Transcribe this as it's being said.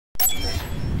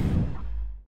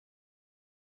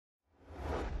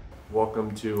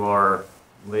Welcome to our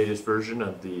latest version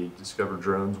of the Discover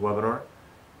Drones webinar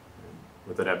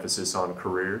with an emphasis on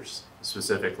careers,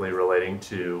 specifically relating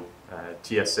to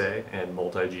TSA and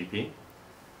MultiGP.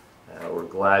 We're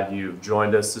glad you've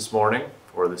joined us this morning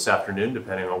or this afternoon,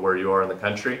 depending on where you are in the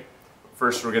country.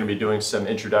 First, we're going to be doing some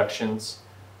introductions.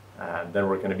 Then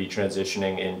we're going to be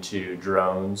transitioning into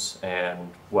drones and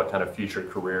what kind of future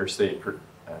careers they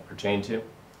pertain to.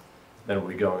 Then we'll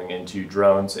be going into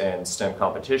drones and STEM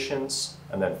competitions,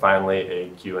 and then finally a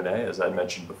Q&A, as I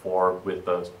mentioned before, with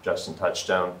both Justin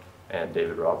Touchstone and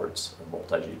David Roberts of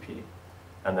MultiGP.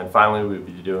 And then finally we'll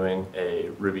be doing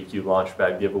a RubyQ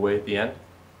Launchpad giveaway at the end.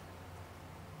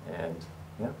 And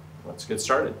yeah, let's get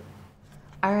started.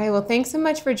 All right, well, thanks so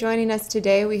much for joining us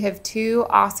today. We have two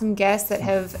awesome guests that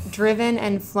have driven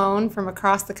and flown from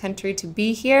across the country to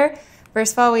be here.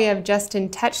 First of all, we have Justin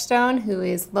Touchstone, who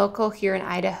is local here in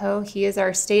Idaho. He is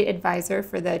our state advisor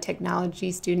for the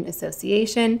Technology Student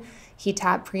Association. He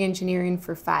taught pre-engineering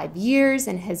for 5 years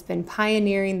and has been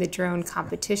pioneering the drone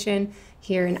competition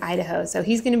here in Idaho. So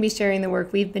he's going to be sharing the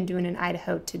work we've been doing in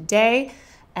Idaho today.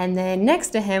 And then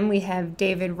next to him, we have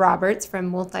David Roberts from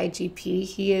MultiGP.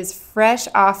 He is fresh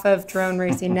off of Drone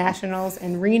Racing Nationals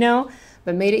in Reno,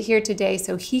 but made it here today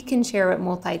so he can share what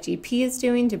MultiGP is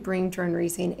doing to bring drone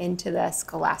racing into the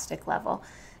scholastic level.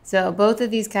 So both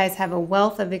of these guys have a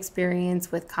wealth of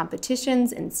experience with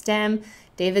competitions in STEM.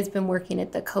 David's been working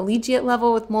at the collegiate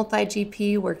level with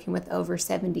MultiGP, working with over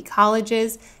 70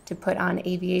 colleges to put on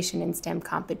aviation and STEM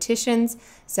competitions.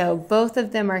 So both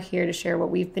of them are here to share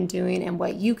what we've been doing and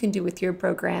what you can do with your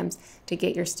programs to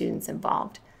get your students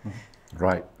involved.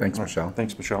 Right. Thanks, Michelle.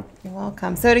 Thanks, Michelle. You're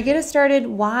welcome. So to get us started,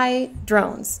 why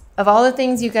drones? Of all the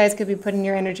things you guys could be putting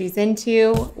your energies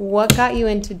into, what got you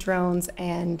into drones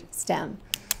and STEM?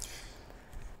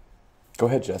 Go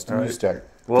ahead, Justin. All You right. start.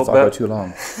 Well, I'll go too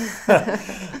long.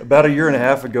 About a year and a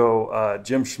half ago,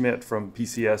 Jim Schmidt from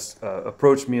PCS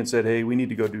approached me and said, "Hey, we need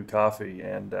to go do coffee."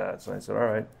 And so I said, "All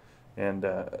right." And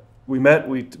we met.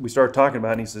 We started talking about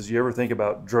it. And he says, "You ever think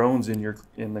about drones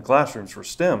in the classrooms for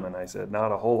STEM?" And I said,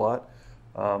 "Not a whole lot."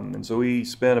 And so we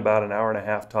spent about an hour and a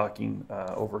half talking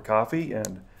over coffee,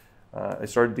 and I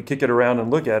started to kick it around and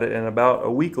look at it. And about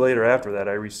a week later after that,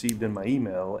 I received in my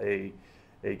email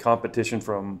a competition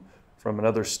from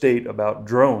another state about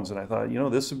drones. And I thought,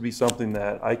 this would be something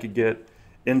that I could get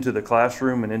into the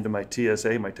classroom and into my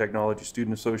TSA, my Technology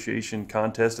Student Association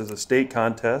contest as a state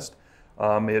contest.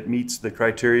 It meets the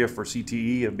criteria for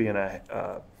CTE of being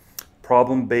a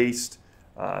problem-based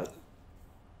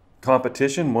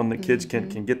competition, one that kids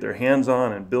can get their hands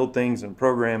on and build things and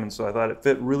program. And so I thought it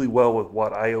fit really well with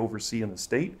what I oversee in the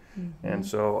state. And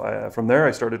so from there,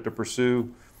 I started to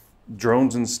pursue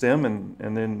drones and STEM,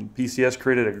 and then PCS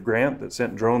created a grant that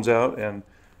sent drones out, and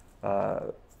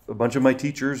a bunch of my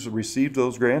teachers received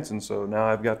those grants. And so now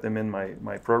I've got them in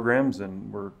my programs,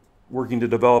 and we're working to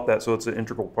develop that so it's an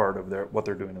integral part of what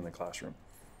they're doing in the classroom.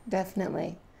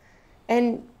 Definitely.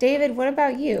 And David, what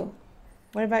about you?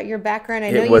 What about your background?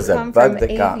 I know It was you a come bug from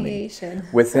that got me. aviation.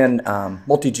 Within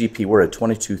MultiGP, we're a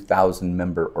 22,000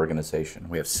 member organization.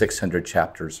 We have 600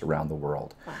 chapters around the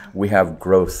world. Wow. We have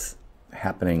growth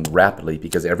happening rapidly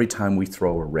because every time we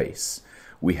throw a race,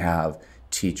 we have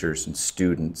teachers and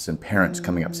students and parents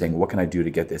coming up saying, what can I do to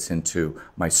get this into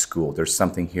my school? There's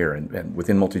something here. And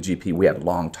within MultiGP, we had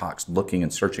long talks looking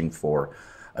and searching for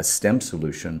a STEM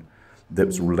solution that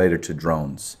was related to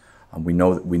drones. We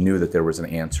knew that there was an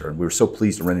answer, and we were so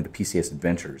pleased to run into PCS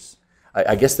Adventures.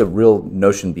 I guess the real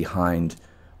notion behind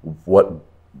what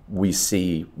we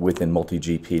see within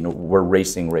MultiGP, we're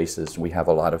racing races. We have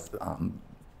a lot of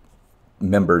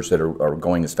members that are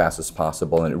going as fast as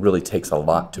possible, and it really takes a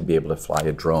lot to be able to fly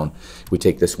a drone. We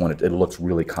take this one, it looks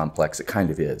really complex. It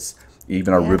kind of is.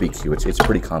 Even our RubyQ, it's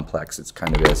pretty complex. It's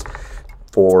kind of is.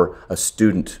 For a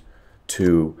student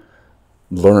to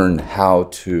learn how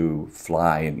to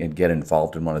fly and get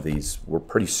involved in one of these, we're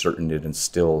pretty certain it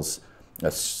instills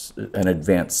an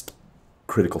advanced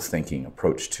critical thinking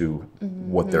approach to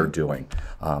what they're doing,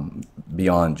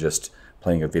 beyond just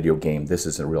playing a video game. This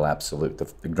is a real absolute.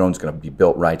 The drone's going to be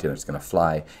built right, and it's going to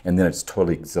fly, and then it's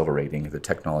totally exhilarating, the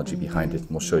technology behind it, and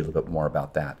we'll show you a little bit more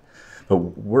about that. But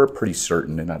we're pretty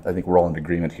certain, and I think we're all in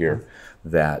agreement here,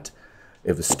 that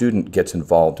if a student gets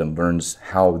involved and learns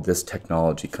how this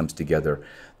technology comes together,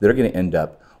 they're going to end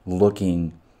up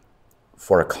looking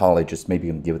for a college that's maybe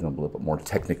going to give them a little bit more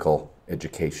technical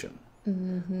education.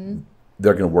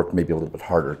 They're going to work maybe a little bit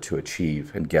harder to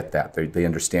achieve and get that. They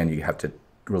understand you have to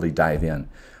really dive in.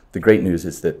 The great news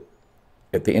is that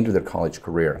at the end of their college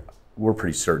career, we're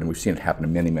pretty certain, we've seen it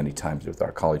happen many, many times with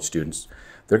our college students,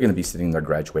 they're going to be sitting in their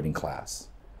graduating class.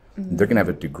 they're going to have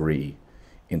a degree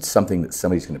in something that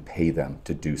somebody's going to pay them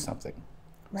to do something.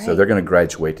 Right. So they're going to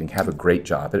graduate and have a great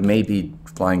job. It may be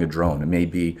flying a drone. It may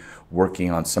be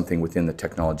working on something within the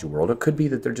technology world. It could be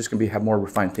that they're just going to have more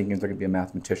refined thinking. They're going to be a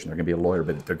mathematician. They're going to be a lawyer,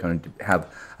 but they're going to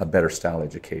have a better style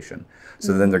education.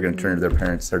 So then they're going to turn to their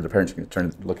parents, or their parents are going to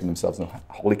turn look at themselves and,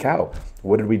 holy cow,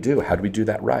 what did we do? How did we do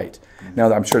that right?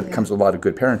 Now, I'm sure it comes with a lot of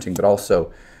good parenting, but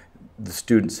also the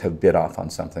students have bit off on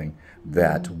something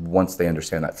that once they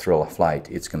understand that thrill of flight,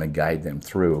 it's going to guide them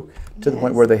through to the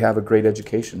point where they have a great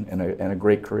education and a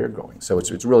great career going. So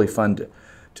it's really fun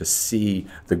to see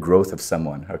the growth of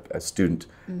someone, a student,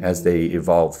 as they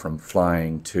evolve from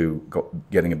flying to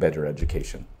getting a better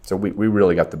education. So we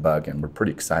really got the bug, and we're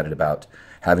pretty excited about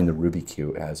having the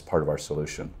RubyQ as part of our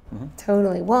solution.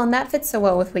 Totally. Well, and that fits so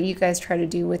well with what you guys try to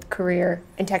do with career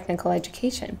and technical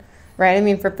education. Right? I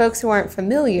mean, for folks who aren't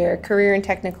familiar, career and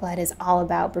technical ed is all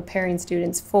about preparing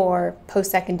students for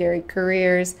post-secondary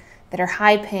careers that are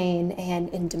high paying and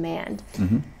in demand.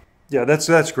 Yeah,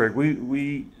 that's correct.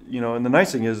 We and the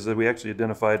nice thing is that we actually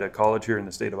identified a college here in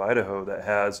the state of Idaho that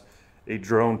has a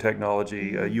drone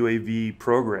technology, a UAV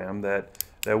program that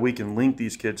we can link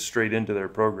these kids straight into their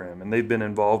program, and they've been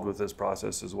involved with this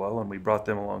process as well. And we brought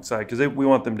them alongside because we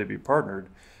want them to be partnered.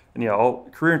 And yeah, all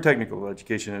career and technical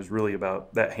education is really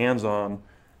about that hands-on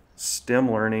STEM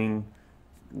learning,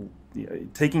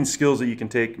 taking skills that you can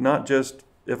take, not just,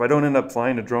 if I don't end up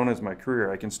flying a drone as my career,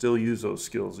 I can still use those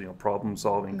skills, problem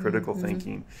solving, critical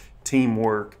thinking,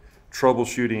 teamwork,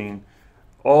 troubleshooting,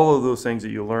 all of those things that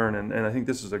you learn. And I think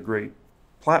this is a great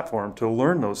platform to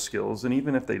learn those skills. And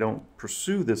even if they don't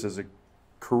pursue this as a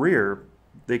career,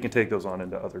 they can take those on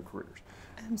into other careers.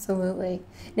 Absolutely.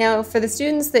 Now, for the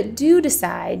students that do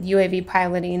decide UAV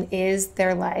piloting is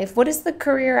their life, what does the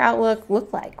career outlook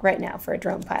look like right now for a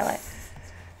drone pilot?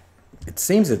 It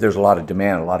seems that there's a lot of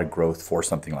demand, a lot of growth for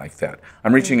something like that.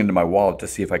 I'm reaching into my wallet to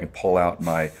see if I can pull out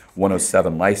my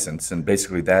 107 license, and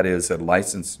basically that is a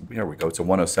license. Here we go. It's a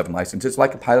 107 license. It's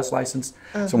like a pilot's license.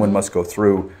 Someone must go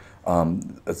through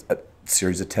a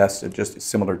series of tests, just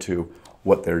similar to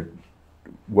what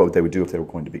they would do if they were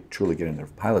going to be truly getting their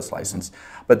pilot's license.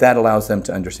 But that allows them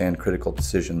to understand critical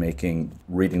decision making,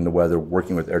 reading the weather,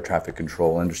 working with air traffic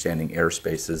control, understanding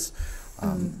airspaces,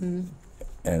 and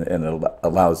it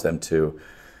allows them to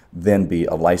then be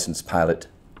a licensed pilot.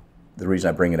 The reason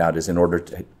I bring it out is in order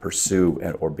to pursue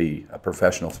or be a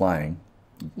professional flying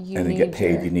and to get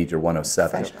paid, you need your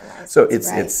 107. So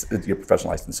it's your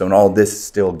professional license. So and all this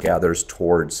still gathers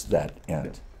towards that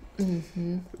end.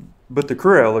 But the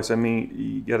career outlooks, I mean,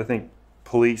 you got to think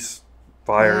police,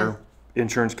 fire,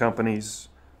 insurance companies,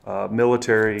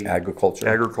 military,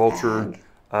 agriculture.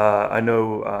 I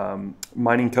know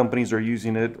mining companies are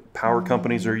using it, power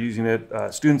companies are using it.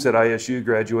 Students at ISU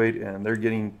graduate and they're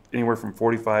getting anywhere from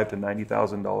 $45,000 to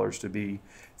 $90,000 to be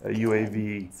a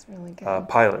UAV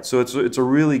pilot. So it's a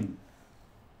really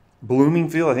blooming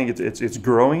field. I think it's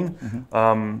growing,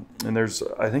 and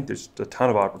I think there's a ton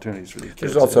of opportunities for these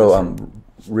kids. There's also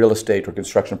real estate or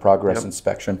construction progress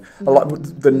inspection.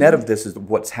 The net of this is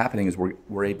what's happening is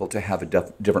we're able to have a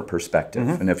different perspective.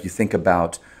 And if you think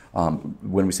about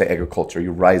when we say agriculture,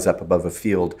 you rise up above a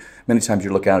field. Many times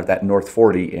you look out at that North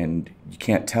 40 and you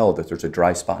can't tell that there's a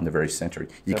dry spot in the very center.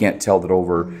 You can't tell that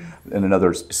over in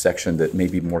another section that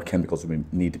maybe more chemicals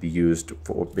need to be used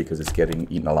because it's getting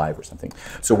eaten alive or something.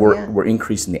 So we're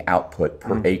increasing the output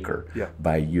per acre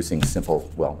by using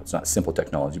it's not simple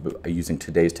technology, but by using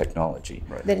today's technology.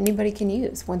 That anybody can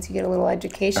use. Once you get a little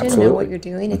education, know what you're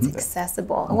doing, it's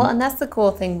accessible. Well, and that's the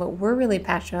cool thing. What we're really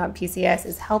passionate about PCS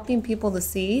is helping people to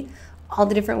see all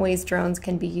the different ways drones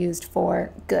can be used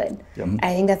for good.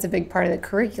 I think that's a big part of the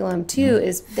curriculum too,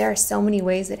 is there are so many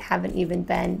ways that haven't even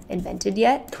been invented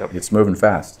yet. It's moving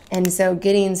fast. And so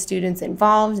getting students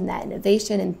involved in that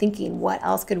innovation and thinking, what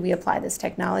else could we apply this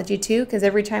technology to? Because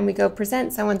every time we go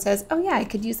present, someone says, oh yeah, I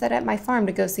could use that at my farm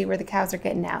to go see where the cows are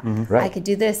getting out. I could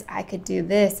do this, I could do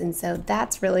this. And so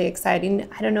that's really exciting.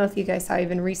 I don't know if you guys saw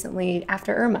even recently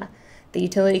after Irma, the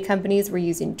utility companies were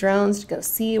using drones to go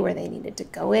see where they needed to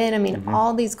go in. I mean,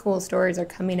 all these cool stories are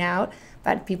coming out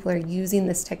about people are using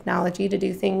this technology to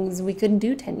do things we couldn't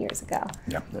do 10 years ago.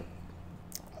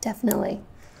 Definitely.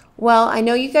 Well, I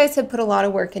know you guys have put a lot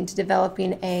of work into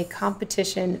developing a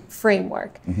competition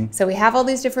framework. So we have all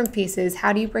these different pieces.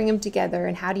 How do you bring them together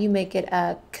and how do you make it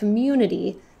a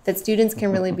community that students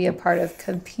can really be a part of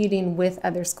competing with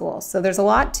other schools. So there's a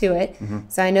lot to it.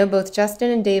 So I know both Justin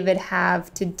and David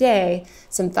have today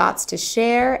some thoughts to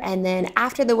share, and then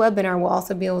after the webinar we'll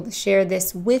also be able to share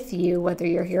this with you, whether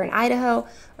you're here in Idaho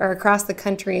or across the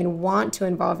country and want to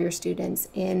involve your students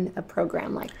in a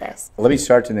program like this. Let me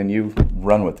start and then you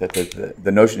run with it.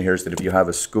 The notion here is that if you have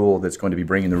a school that's going to be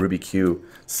bringing the RubyQ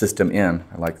system in,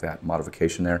 I like that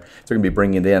modification there, if they're going to be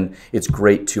bringing it in, it's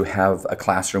great to have a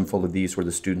classroom full of these where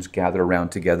the students gather around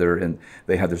together and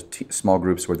they have their small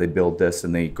groups where they build this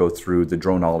and they go through the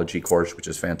droneology course, which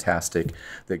is fantastic.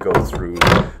 They go through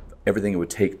everything it would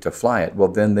take to fly it. Well,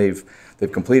 then they've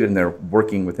completed and they're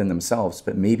working within themselves,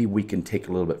 but maybe we can take it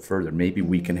a little bit further. Maybe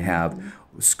we can have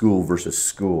school versus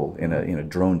school in a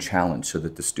drone challenge so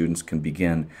that the students can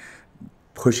begin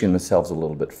pushing themselves a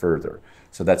little bit further.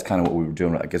 So that's kind of what we were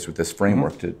doing, I guess, with this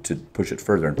framework to push it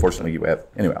further. Unfortunately, you have,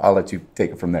 anyway, I'll let you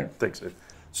take it from there. Thanks, Dave.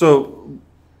 So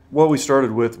what we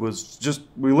started with was just,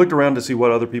 we looked around to see what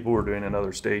other people were doing in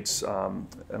other states.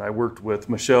 And I worked with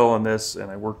Michelle on this, and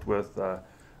I worked with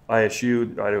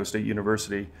ISU, Idaho State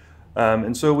University.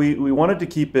 And so we wanted to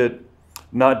keep it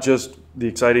not just the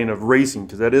exciting of racing,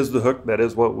 because that is the hook, that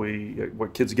is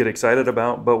what kids get excited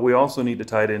about, but we also need to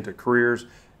tie it into careers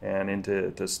and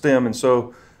into STEM. And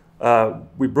so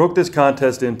we broke this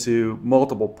contest into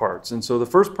multiple parts. And so the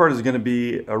first part is going to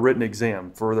be a written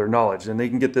exam for their knowledge, and they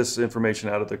can get this information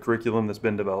out of the curriculum that's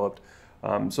been developed,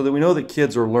 so that we know that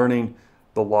kids are learning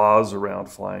the laws around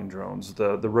flying drones,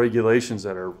 the regulations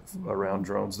that are around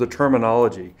drones, the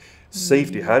terminology,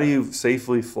 safety. How do you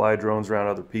safely fly drones around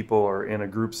other people or in a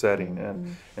group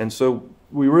setting? And so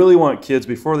we really want kids,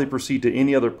 before they proceed to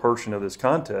any other portion of this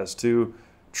contest, to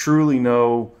truly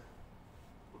know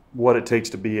what it takes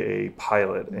to be a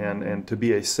pilot and to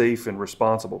be a safe and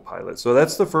responsible pilot. So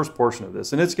that's the first portion of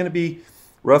this. And it's going to be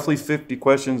roughly 50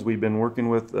 questions. We've been working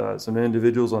with some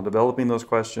individuals on developing those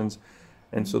questions.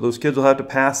 And so those kids will have to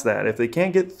pass that. If they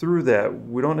can't get through that,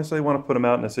 we don't necessarily want to put them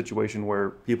out in a situation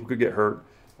where people could get hurt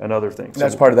and other things.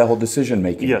 That's part of that whole decision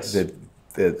making. Yes.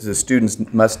 The students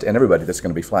must, and everybody that's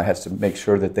going to be flying has to make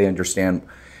sure that they understand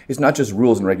it's not just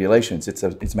rules and regulations, it's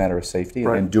a matter of safety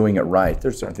and doing it right.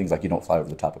 There's certain things like you don't fly over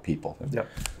the top of people. Yep.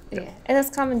 Yeah, and that's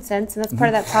common sense, and that's part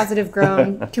of that positive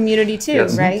grown community too,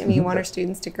 right? I mean, you want our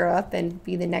students to grow up and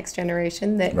be the next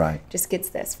generation that just gets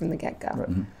this from the get-go.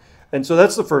 Right. And so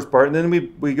that's the first part, and then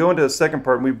we go into the second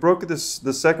part, and we broke the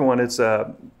second one. It's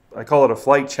I call it a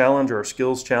flight challenge or a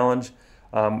skills challenge.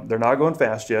 They're not going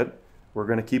fast yet. We're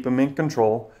going to keep them in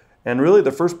control. And really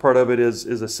the first part of it is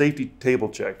a safety table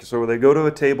check. So when they go to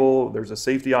a table, there's a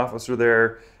safety officer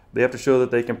there. They have to show that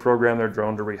they can program their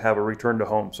drone to have a return to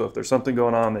home. So if there's something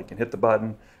going on, they can hit the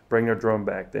button, bring their drone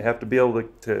back. They have to be able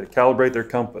to calibrate their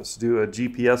compass, do a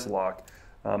GPS lock,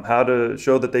 how to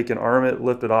show that they can arm it,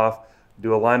 lift it off,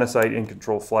 do a line of sight in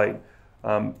control flight,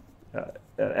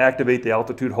 activate the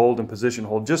altitude hold and position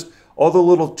hold, just all the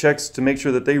little checks to make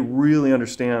sure that they really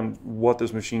understand what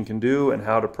this machine can do and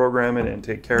how to program it and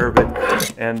take care of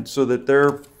it, and so that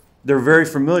they're very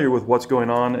familiar with what's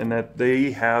going on and that they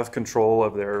have control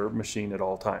of their machine at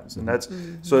all times. And that's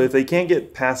so if they can't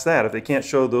get past that, if they can't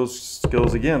show those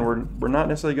skills again, we're not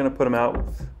necessarily going to put them out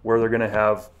where they're going to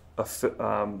have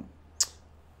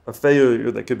a failure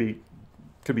that could be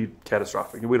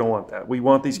catastrophic, and we don't want that. We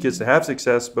want these kids to have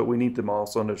success, but we need them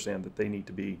also understand that they need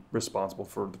to be responsible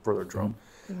for their drone.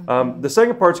 The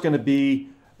second part's going to be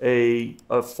a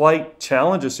flight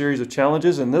challenge, a series of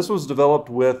challenges, and this was developed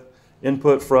with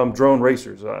input from drone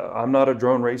racers. I'm not a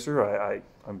drone racer.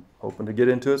 I'm hoping to get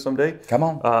into it someday. Come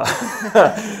on.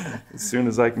 As soon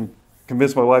as I can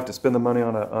convince my wife to spend the money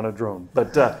on a drone.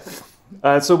 But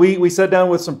so we sat down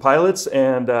with some pilots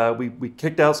and we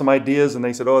kicked out some ideas, and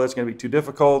they said, oh, that's going to be too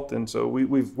difficult. And so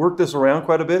we've worked this around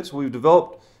quite a bit. So we've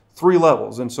developed 3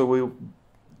 levels. And so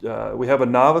we have a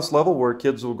novice level where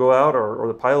kids will go out or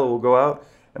the pilot will go out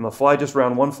and they'll fly just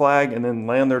around one flag and then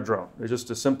land their drone. It's just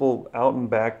a simple out and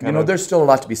back kind of. There's still a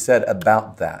lot to be said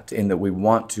about that, in that we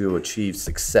want to achieve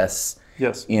success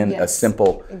in a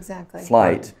simple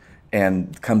flight.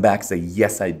 And come back and say,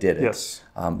 yes, I did it. Yes.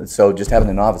 So just having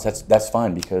a novice, that's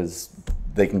fine, because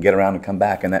they can get around and come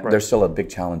back, and there's still a big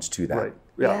challenge to that.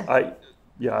 Right.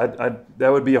 Yeah. That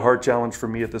would be a hard challenge for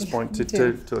me at this point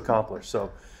to accomplish.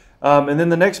 So, and then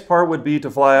the next part would be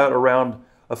to fly out around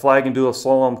a flag and do a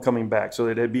slalom coming back. So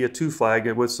it'd be a 2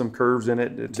 flag with some curves in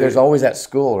it. There's always that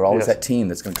school or always Yes. that team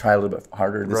that's going to try a little bit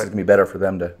harder. This Right. is going to be better for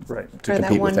them to Right. to Or that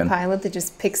compete one within. pilot that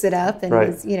just picks it up and Right.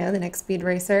 is, you know, the next speed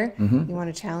racer. Mm-hmm. You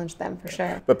want to challenge them for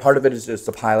sure. But part of it is just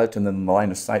the pilot and then the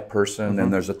line of sight person,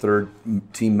 and there's a third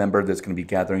team member that's going to be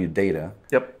gathering the data,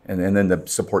 Yep. and then the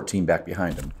support team back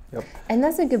behind them. Yep. And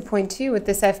that's a good point too with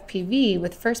this FPV,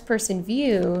 with first person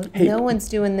view. Hey. No one's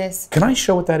doing this. Can I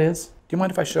show what that is? Do you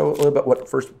mind if I show a little bit what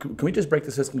first? Can we just break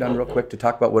the system down real quick to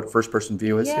talk about what first person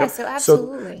view is? Yeah, so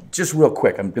absolutely. So just real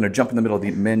quick, I'm going to jump in the middle of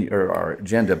the menu or our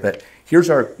agenda, but here's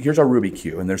our Ruby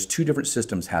queue, and there's 2 different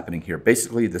systems happening here.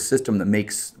 Basically, the system that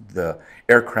makes the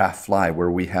aircraft fly,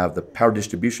 where we have the power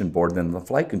distribution board, and then the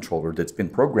flight controller that's been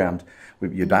programmed.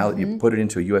 You dial it, you put it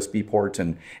into a USB port,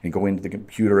 and go into the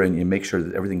computer, and you make sure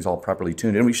that everything's all properly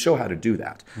tuned. And we show how to do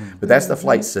that. But that's the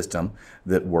flight system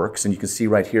that works, and you can see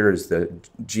right here is the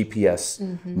GPS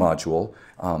module,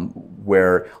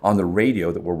 where on the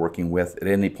radio that we're working with, at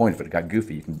any point, if it got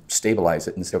goofy, you can stabilize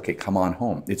it and say, okay, come on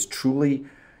home. It's truly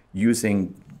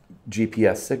using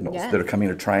GPS signals Yeah, that are coming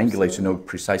to triangulate to know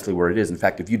precisely where it is. In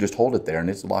fact, if you just hold it there and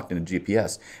it's locked into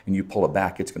GPS and you pull it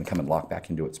back, it's going to come and lock back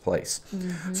into its place.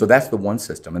 So that's the one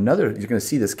system. Another, you're going to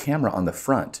see this camera on the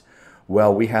front.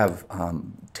 Well, we have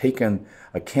taken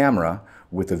a camera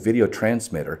with a video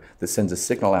transmitter that sends a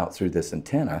signal out through this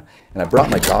antenna, and I brought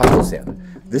my goggles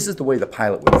in. This is the way the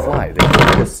pilot would fly. They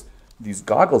put these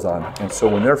goggles on, and so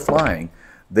when they're flying,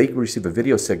 they receive a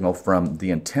video signal from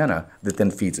the antenna that then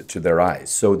feeds it to their eyes.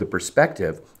 So the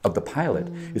perspective of the pilot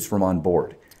is from on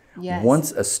board. Yes.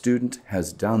 Once a student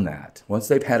has done that, once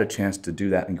they've had a chance to do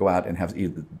that and go out and have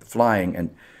either flying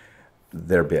and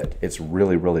their bit, it's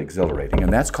really, really exhilarating.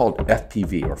 And that's called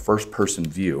FPV, or first person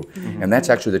view. And that's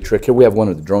actually the trick. Here we have one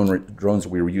of the drones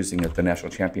we were using at the national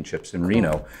championships in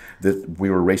Reno that we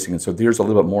were racing. And so there's a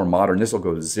little bit more modern. This will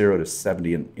go 0 to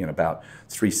 70 in about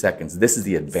 3 seconds. This is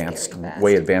the advanced, Scary fast.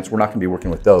 way advanced. We're not going to be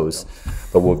working with those,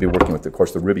 but we'll be working with, of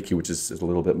course, the Ruby Q, which is a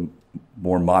little bit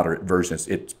more moderate version.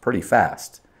 It's pretty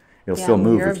fast. It'll Yeah, still when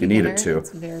move you're a if you need it beginner, to.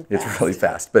 it's very It's fast. really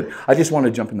fast. But I just want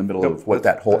to jump in the middle of what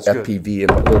that whole that's good. FPV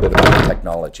and a little bit about the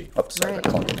technology. Oh, sorry, Right.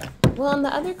 they're calling me now. Well, and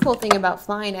the other cool thing about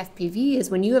flying FPV is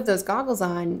when you have those goggles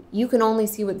on, you can only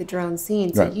see what the drone's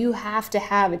seeing. So Right. you have to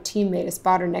have a teammate, a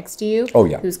spotter next to you, Oh,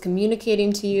 yeah. who's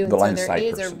communicating to you. The line and of so there sight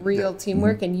is a person. real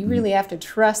teamwork, and you really have to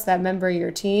trust that member of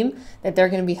your team that they're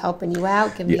going to be helping you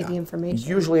out, giving you the information.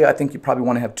 Usually, I think you probably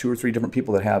want to have 2 or 3 different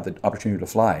people that have the opportunity to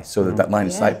fly, so that that line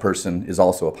of sight Yeah. person is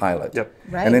also a pilot. Yep.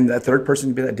 Right. And then that third person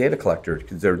can be that data collector,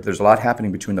 because there's a lot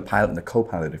happening between the pilot and the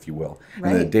co-pilot, if you will.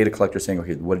 And the Right. data collector saying,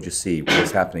 okay, what did you see?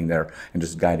 What's happening there? And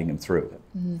just guiding him through.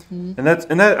 And that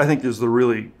I think is the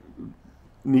really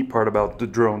neat part about the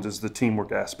drones, is the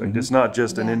teamwork aspect. It's not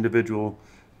just an Yeah. individual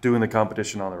doing the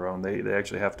competition on their own. They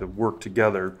actually have to work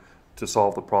together to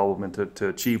solve the problem and to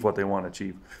achieve what they want to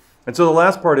achieve. And so the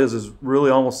last part is really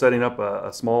almost setting up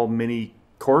a small mini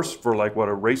course for like what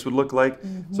a race would look like.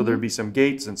 So there'd be some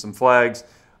gates and some flags,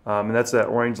 and that's that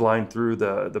orange line through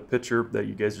the picture that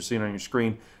you guys are seeing on your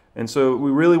screen. And so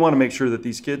we really want to make sure that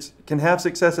these kids can have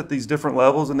success at these different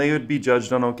levels, and they would be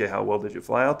judged on, okay, how well did you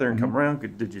fly out there and come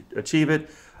around? Did you achieve it?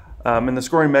 And the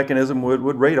scoring mechanism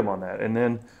would rate them on that. And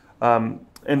then,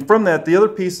 and from that, the other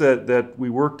piece that we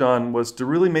worked on was to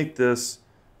really make this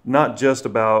not just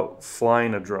about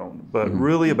flying a drone, but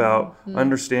really about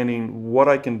understanding what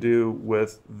I can do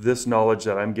with this knowledge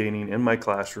that I'm gaining in my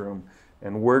classroom,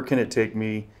 and where can it take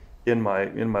me in my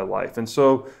life. And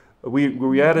so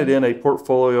we added in a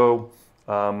portfolio.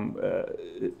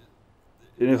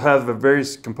 It has the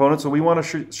various components, so we want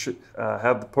to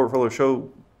have the portfolio show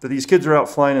that these kids are out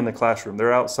flying in the classroom.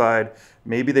 They're outside.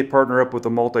 Maybe they partner up with a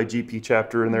multi-GP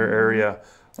chapter in their area.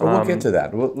 We'll get to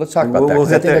that. Let's talk about that, We'll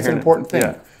because I hit think that that's here an in- important thing.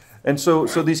 yeah. And so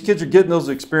these kids are getting those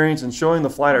experience and showing the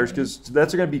flight hours, because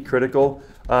that's going to be critical.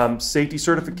 Safety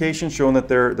certification, showing that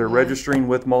they're registering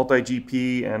with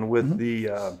multi-GP and with the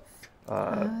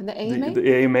AMA?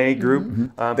 the AMA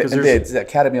group. Because It's the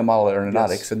Academy of Model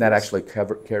Aeronautics, Yes, and that actually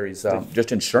carries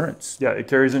just insurance. yeah, it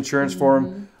carries insurance for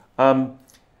them.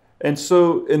 And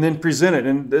then present it.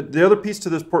 And the other piece to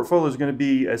this portfolio is going to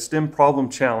be a STEM problem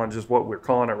challenge, is what we're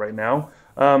calling it right now.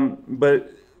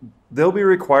 But they'll be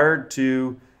required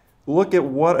to look at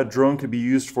what a drone could be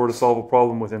used for to solve a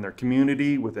problem within their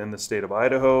community, within the state of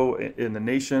Idaho, in the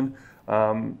nation.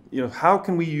 How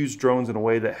can we use drones in a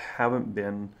way how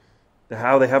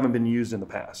they haven't been used in the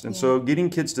past? And so getting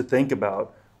kids to think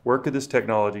about where could this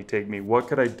technology take me? What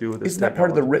could I do with this Isn't that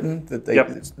part of the written that they Yep.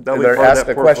 That'll be they're part of asked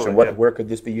that a question? portfolio, yeah. Where could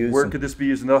this be used? Where could this be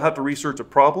used? And they'll have to research a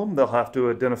problem. They'll have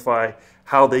to identify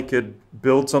how they could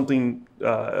build something,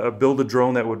 build a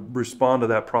drone that would respond to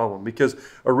that problem. Because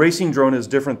a racing drone is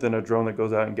different than a drone that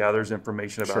goes out and gathers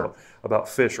information about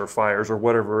fish or fires or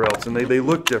whatever else. And they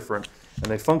look different and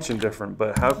they function different.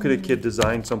 But how could a kid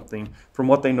design something from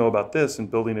what they know about this and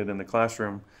building it in the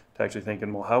classroom to actually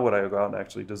thinking, well, how would I go out and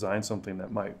actually design something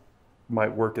that might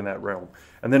work in that realm,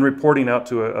 and then reporting out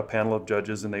to a panel of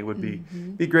judges, and they would be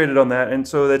graded on that. And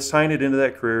so that's tying it into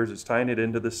that careers, it's tying it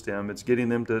into the STEM, it's getting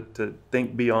them to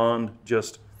think beyond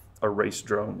just a race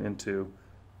drone into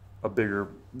a bigger,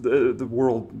 the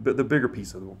world, the bigger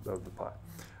piece of the pie.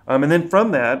 And then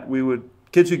from that,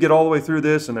 kids who get all the way through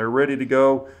this and they're ready to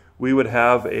go, we would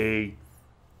have a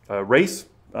race,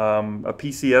 a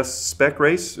PCS spec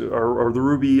race, or the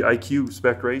Ruby IQ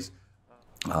spec race.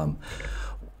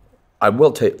 I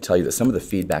will tell you that some of the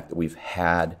feedback that we've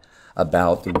had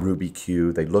about the Ruby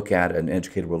Q, they look at it, an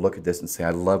educator will look at this and say,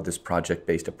 I love this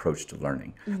project-based approach to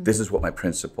learning. This is what my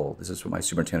principal, this is what my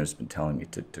superintendent has been telling me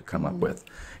to come up with.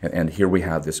 And here we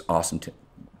have this awesome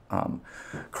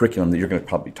curriculum that you're going to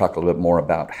probably talk a little bit more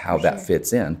about how that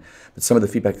fits in. But some of the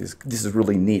feedback is, this is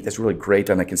really neat, that's really great,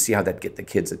 and I can see how that get the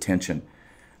kids' attention.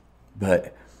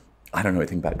 But I don't know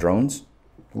anything about drones.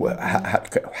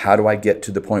 How do I get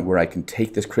to the point where I can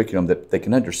take this curriculum that they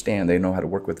can understand, they know how to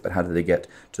work with, but how do they get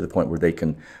to the point where they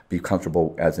can be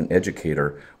comfortable as an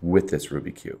educator with this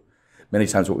Ruby Q? Many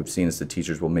times what we've seen is the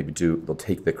teachers will they'll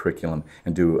take the curriculum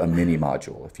and do a mini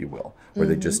module, if you will, where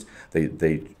they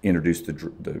introduce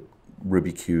the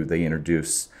Ruby Q, they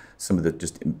introduce some of the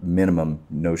just minimum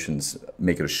notions,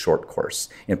 make it a short course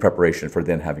in preparation for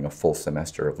then having a full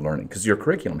semester of learning. Because your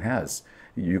curriculum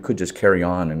you could just carry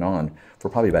on and on for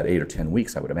probably about 8 or 10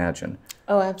 weeks, I would imagine.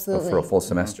 Oh, absolutely. For a full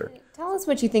semester. Tell us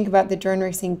what you think about the drone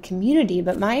racing community,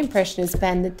 but my impression has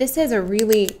been that this is a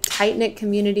really tight-knit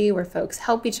community where folks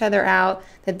help each other out,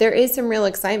 that there is some real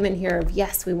excitement here of,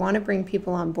 yes, we want to bring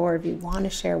people on board, we want to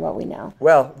share what we know.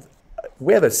 Well,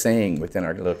 we have a saying within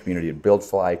our little community, build,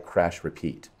 fly, crash,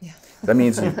 repeat. Yeah. That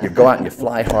means you go out and you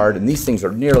fly hard, and these things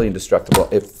are nearly indestructible.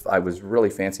 If I was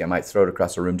really fancy, I might throw it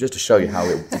across the room just to show you how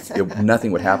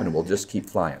nothing would happen, and we'll just keep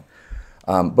flying.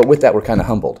 But with that, we're kind of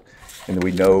humbled. And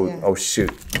we know, oh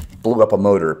shoot, blew up a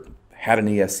motor, had an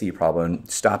ESC problem,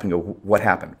 stop and go, what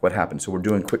happened? What happened? So we're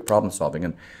doing quick problem solving,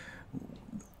 and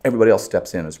everybody else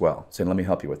steps in as well, saying, let me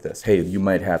help you with this. Hey, you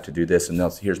might have to do this, and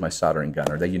here's my soldering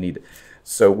gun, or that you need it.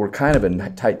 So we're kind of a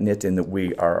tight-knit in that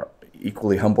we are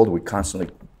equally humbled. We're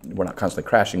not constantly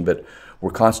crashing, but we're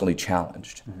constantly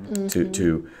challenged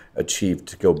to achieve,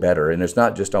 to go better. And it's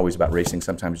not just always about racing,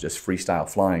 sometimes just freestyle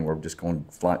flying. We're just going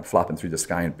flopping through the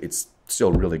sky, and it's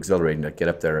still really exhilarating to get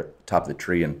up there at the top of the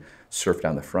tree and surf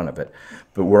down the front of it.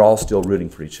 But we're all still rooting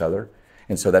for each other.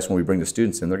 And so that's when we bring the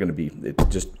students in, they're going to be,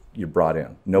 you're brought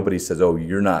in. Nobody says, oh,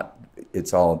 you're not,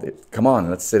 come on,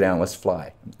 let's sit down, let's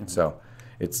fly. So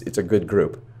it's a good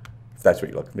group. If that's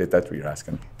what you're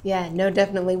asking. Yeah, no,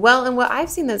 definitely. Well, and what I've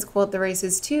seen that's cool at the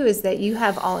races too is that you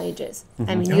have all ages.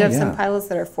 I mean, you have some pilots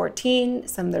that are 14,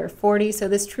 some that are 40. So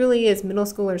this truly is middle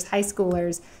schoolers, high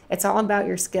schoolers. It's all about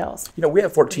your skills. You know, we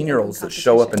have 14-year-olds that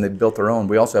show up and they built their own.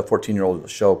 We also have 14-year-olds that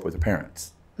show up with their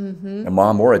parents, a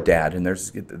mom or a dad, and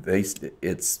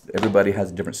everybody has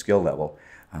a different skill level.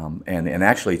 And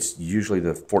actually, it's usually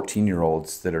the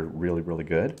 14-year-olds that are really, really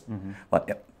good.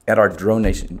 At our drone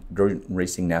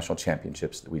racing national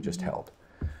championships that we just held,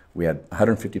 we had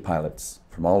 150 pilots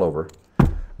from all over,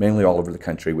 mainly all over the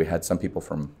country. We had some people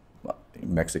from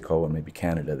Mexico and maybe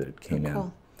Canada that came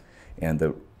in. And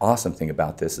the awesome thing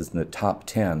about this is in the top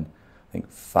 10, I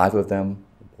think 5 of them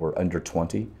were under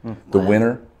 20. The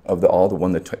winner of the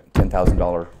won the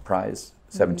 $10,000 prize,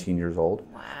 17 years old.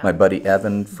 Wow. My buddy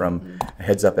Evan from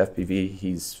Heads Up FPV,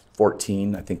 he's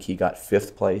 14. I think he got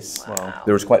 5th place. Wow.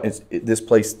 There was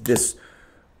this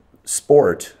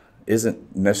sport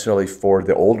isn't necessarily for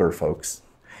the older folks.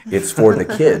 It's for the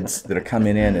kids that are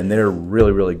coming in, and they're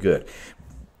really, really good.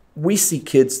 We see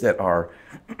kids that are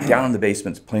down in the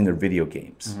basements playing their video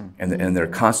games, and they're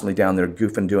constantly down there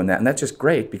goofing, doing that, and that's just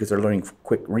great because they're learning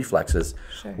quick reflexes.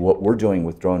 Sure. What we're doing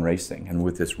with drone racing and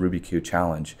with this Ruby Q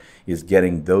challenge is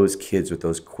getting those kids with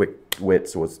those quick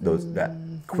wits, that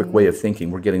quick way of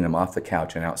thinking. We're getting them off the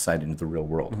couch and outside into the real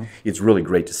world. It's really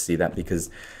great to see that because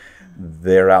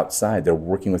they're outside, they're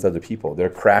working with other people, they're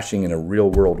crashing in a real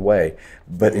world way,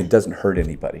 but it doesn't hurt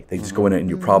anybody. They just go in and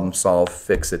you problem solve,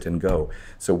 fix it, and go.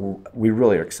 So we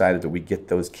really are excited that we get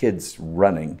those kids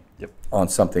running on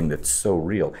something that's so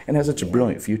real and has such a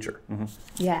brilliant future.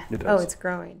 Yeah, it's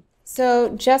growing. So,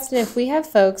 Justin, if we have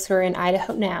folks who are in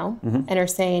Idaho now and are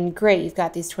saying, great, you've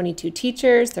got these 22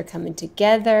 teachers, they're coming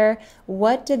together,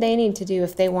 what do they need to do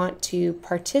if they want to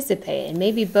participate? And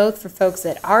maybe both for folks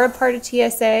that are a part of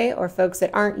TSA or folks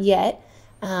that aren't yet,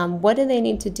 what do they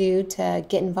need to do to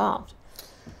get involved?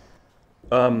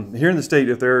 Here in the state,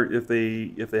 if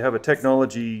they have a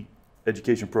technology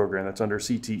education program that's under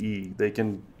CTE, they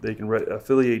can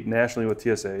affiliate nationally with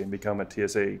TSA and become a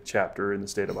TSA chapter in the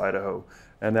state of Idaho.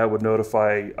 And that would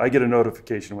notify, I get a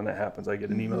notification when that happens. I get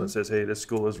an email that says, hey, this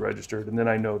school is registered, and then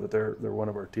I know that they're one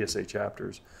of our TSA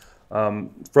chapters.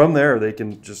 From there, they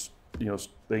can just,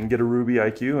 they can get a Ruby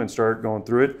IQ and start going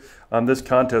through it. This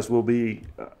contest will be,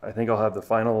 I think I'll have the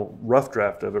final rough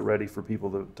draft of it ready for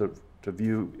people to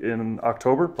view in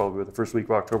October, probably the first week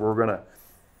of October. We're going to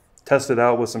test it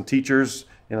out with some teachers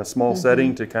in a small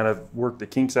setting to kind of work the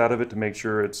kinks out of it to make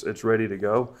sure it's ready to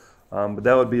go. But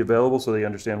that would be available so they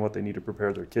understand what they need to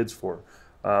prepare their kids for.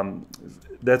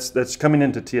 That's coming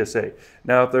into TSA.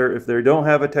 Now, if they don't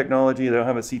have a technology, they don't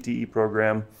have a CTE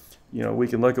program, we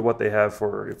can look at what they have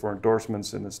for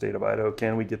endorsements in the state of Idaho.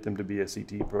 Can we get them to be a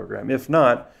CTE program? If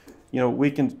not, we're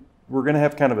going to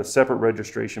have kind of a separate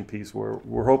registration piece where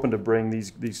we're hoping to bring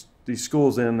these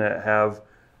schools in that have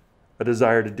a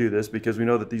desire to do this, because we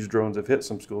know that these drones have hit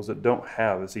some schools that don't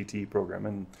have a CTE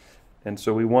program, and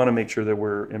so we want to make sure that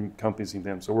we're encompassing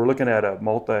them. So we're looking at a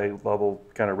multi-level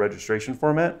kind of registration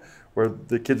format where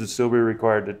the kids would still be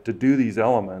required to do these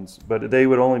elements, but they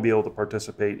would only be able to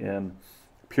participate in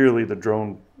purely the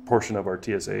drone portion of our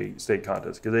TSA state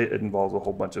contest, because it involves a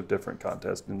whole bunch of different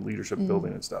contests and leadership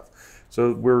building and stuff.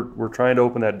 So we're trying to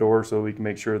open that door so we can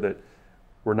make sure that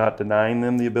we're not denying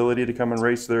them the ability to come and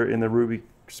race in the Ruby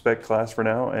spec class for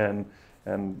now,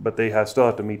 but they still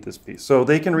have to meet this piece. So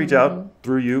they can reach out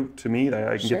through you to me.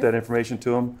 I can get that information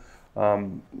to them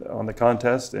on the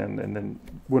contest, and then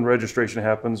when registration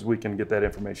happens, we can get that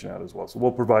information out as well. So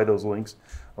we'll provide those links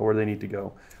where they need to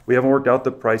go. We haven't worked out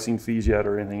the pricing fees yet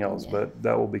or anything else, but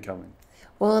that will be coming.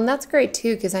 Well, and that's great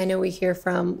too, because I know we hear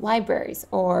from libraries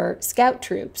or scout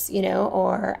troops,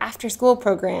 or after-school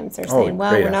programs. They're saying,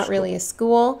 well, we're not really a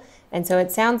school. And so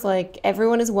it sounds like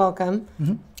everyone is welcome.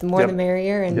 The more the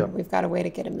merrier, and we've got a way to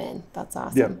get them in. That's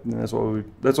awesome. Yeah, and that's what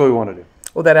we want to do.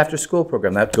 Well, that after-school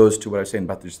program, that goes to what I was saying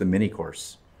about the mini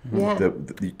course. Yeah.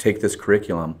 You take this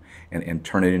curriculum and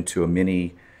turn it into a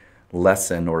mini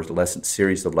lesson or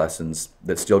series of lessons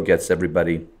that still gets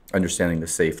everybody understanding the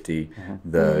safety,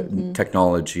 the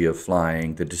technology of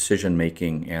flying, the decision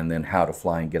making, and then how to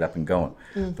fly and get up and going.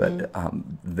 But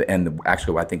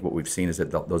actually, I think what we've seen is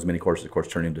that those mini courses, of course,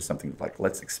 turn into something like,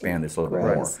 let's expand this a little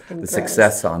bit more. The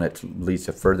success on it leads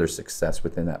to further success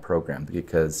within that program,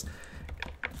 because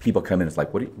people come in, it's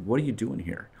like, what are you doing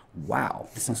here? Wow,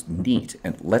 this is neat,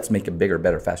 and let's make it bigger,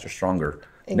 better, faster, stronger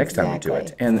next time we do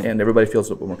it. And everybody feels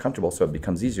a little more comfortable, so it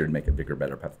becomes easier to make it bigger,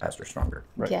 better, faster, stronger.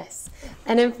 Right. Yes.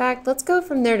 And in fact, let's go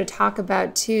from there to talk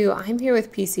about, too, I'm here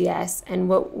with PCS, and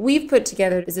what we've put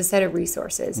together is a set of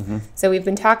resources. So we've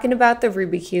been talking about the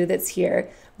RubyQ that's here.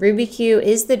 RubyQ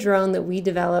is the drone that we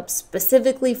developed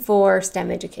specifically for STEM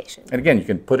education. And again, you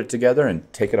can put it together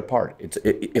and take it apart.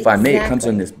 If I may, it comes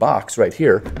in this box right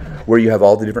here where you have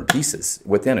all the different pieces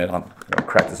within it. I'll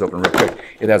crack this open real quick.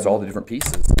 It has all the different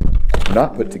pieces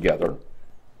not put together.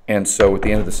 And so at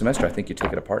the end of the semester, I think you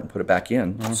take it apart and put it back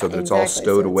in so that it's all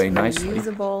stowed away nicely.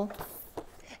 Usable.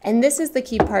 And this is the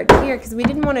key part here, because we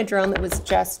didn't want a drone that was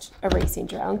just a racing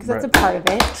drone, because that's a part of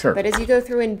it. Sure. But as you go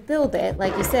through and build it,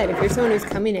 like you said, if you're someone who's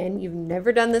coming in, you've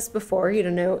never done this before, you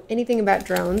don't know anything about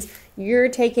drones, you're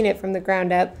taking it from the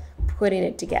ground up, putting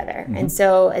it together. And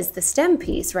so as the STEM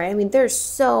piece, right, I mean, there's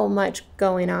so much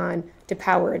going on to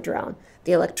power a drone.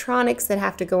 The electronics that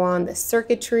have to go on, the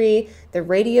circuitry, the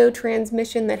radio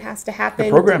transmission that has to happen,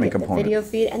 the programming to get component, the video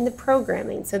feed, and the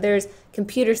programming. So there's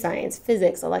computer science,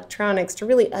 physics, electronics. To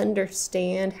really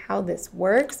understand how this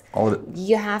works,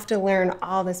 you have to learn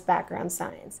all this background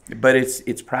science. But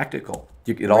it's practical.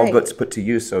 It all gets put to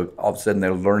use. So all of a sudden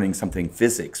they're learning something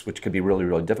physics, which could be really,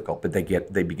 really difficult. But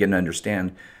they begin to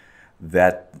understand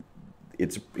that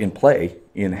it's in play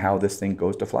in how this thing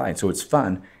goes to fly. And so it's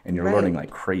fun, and you're learning like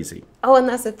crazy. Oh, and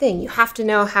that's the thing. You have to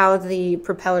know how the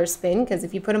propellers spin, because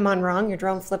if you put them on wrong, your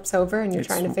drone flips over, and you're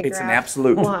trying to figure out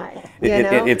why.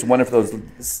 It's one of those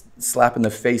slap in the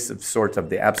face of sorts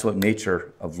of the absolute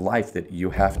nature of life, that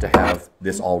you have to have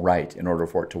this all right in order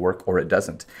for it to work, or it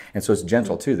doesn't. And so it's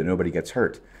gentle, too, that nobody gets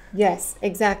hurt. Yes,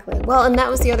 exactly. Well, and that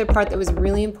was the other part that was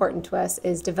really important to us,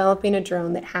 is developing a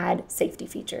drone that had safety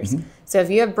features. So if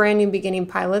you have brand new beginning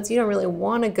pilots, you don't really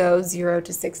want to go 0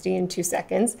 to 60 in 2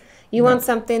 seconds. You want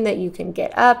something that you can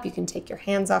get up, you can take your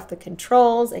hands off the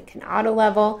controls, it can auto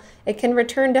level, it can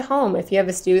return to home. If you have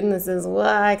a student that says, well,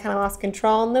 I kind of lost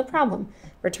control, no problem.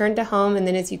 Return to home, and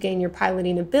then as you gain your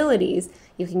piloting abilities,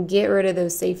 you can get rid of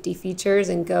those safety features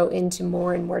and go into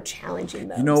more and more challenging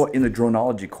modes. You know, in the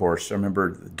dronology course, I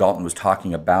remember Dalton was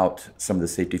talking about some of the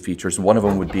safety features, and one of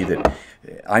them would be that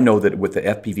I know that with the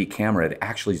FPV camera, it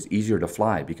actually is easier to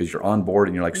fly because you're on board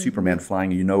and you're like Superman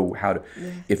flying. You know how to,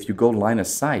 if you go line of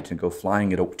sight and go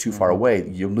flying it too far away,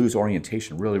 you lose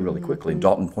orientation really, really quickly. And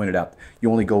Dalton pointed out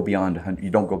you only go beyond,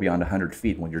 you don't go beyond 100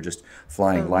 feet when you're just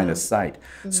flying line of sight.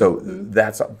 So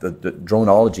that's the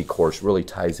dronology course really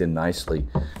ties in nicely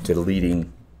to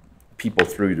leading people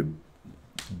through to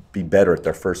be better at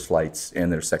their first flights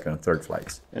and their second and third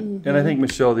flights. And I think,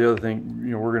 Michelle, the other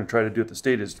thing we're going to try to do at the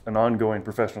state is an ongoing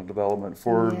professional development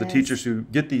for the teachers who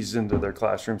get these into their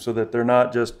classroom, so that they're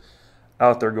not just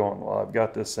out there going, well, I've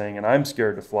got this thing and I'm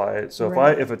scared to fly it. So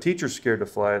if a teacher's scared to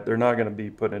fly it, they're not going to be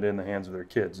putting it in the hands of their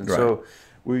kids. And so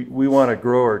we want to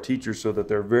grow our teachers so that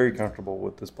they're very comfortable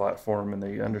with this platform and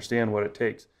they understand what it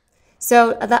takes.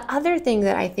 So the other thing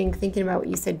that I think, thinking about what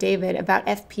you said, David, about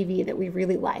FPV that we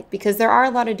really like, because there are a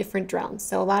lot of different drones.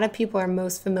 So a lot of people are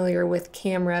most familiar with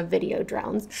camera video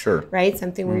drones. Sure. Right?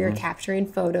 Something where you're capturing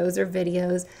photos or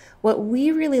videos. What we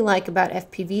really like about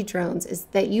FPV drones is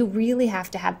that you really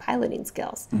have to have piloting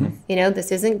skills. You know,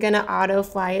 this isn't going to auto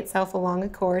fly itself along a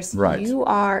course. Right. You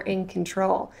are in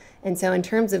control. And so in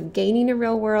terms of gaining a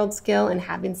real world skill and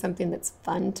having something that's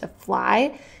fun to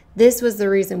fly, this was the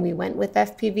reason we went with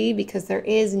FPV, because there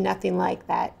is nothing like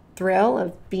that thrill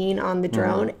of being on the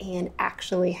drone and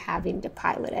actually having to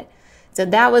pilot it. So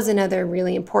that was another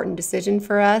really important decision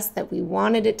for us, that we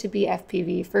wanted it to be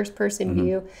FPV, first person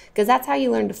view, because that's how you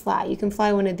learn to fly. You can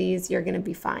fly one of these, you're going to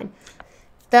be fine.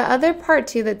 The other part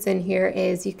too that's in here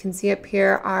is, you can see up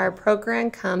here, our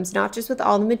program comes not just with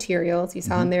all the materials, you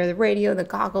saw in there the radio, the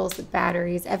goggles, the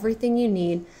batteries, everything you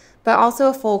need, but also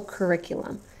a full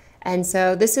curriculum. And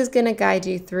so this is going to guide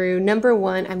you through, number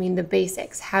one, I mean, the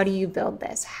basics. How do you build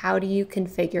this? How do you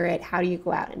configure it? How do you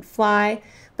go out and fly?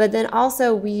 But then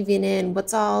also weaving in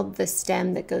what's all the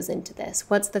STEM that goes into this.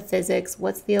 What's the physics?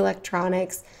 What's the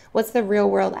electronics? What's the real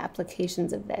world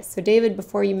applications of this? So David,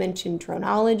 before you mentioned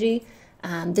dronology,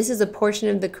 this is a portion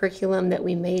of the curriculum that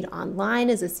we made online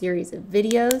as a series of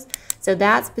videos. So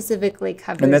that specifically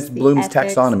covers And that's Bloom's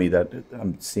ethics. taxonomy that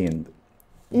I'm seeing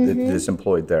that is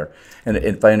employed there. And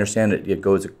if I understand it, it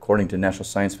goes according to National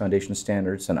Science Foundation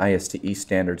standards and ISTE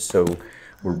standards. So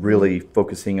we're really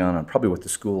focusing on probably what the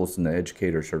schools and the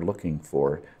educators are looking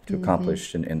for to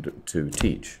accomplish and to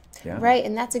teach. Yeah. Right,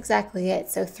 and that's exactly it.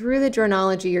 So through the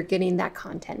dronology, you're getting that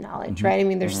content knowledge, right? I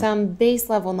mean, there's some base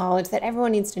level knowledge that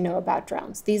everyone needs to know about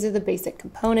drones. These are the basic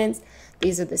components.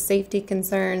 These are the safety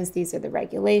concerns. These are the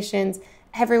regulations.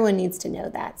 Everyone needs to know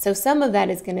that. So some of that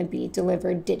is going to be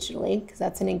delivered digitally, because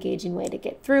that's an engaging way to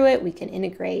get through it. We can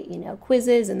integrate,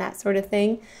 quizzes and that sort of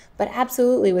thing. But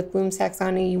absolutely, with Bloom's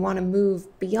taxonomy, you want to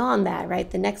move beyond that, right?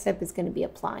 The next step is going to be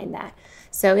applying that.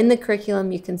 So in the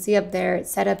curriculum, you can see up there,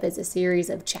 it's set up as a series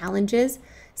of challenges.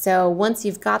 So once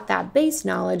you've got that base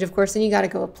knowledge, of course, then you got to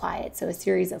go apply it. So a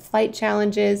series of flight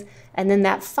challenges. And then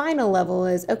that final level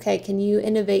is, okay, can you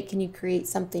innovate? Can you create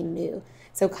something new?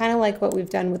 So kind of like what we've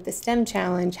done with the STEM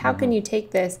challenge, how can you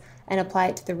take this and apply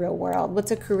it to the real world?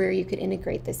 What's a career you could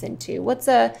integrate this into? What's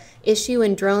a issue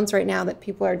in drones right now that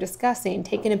people are discussing?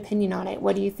 Take an opinion on it.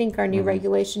 What do you think our new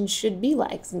regulations should be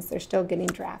like, since they're still getting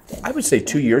drafted? I would say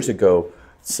 2 years ago,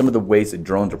 some of the ways that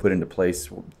drones are put into place,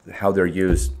 how they're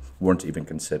used, weren't even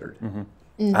considered.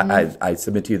 I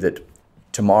submit to you that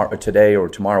today or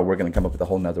tomorrow, we're going to come up with a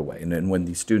whole nother way. And then when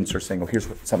these students are saying, well, here's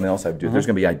something else I do, there's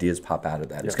going to be ideas pop out of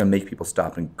that. It's going to make people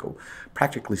stop and go,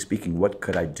 practically speaking, what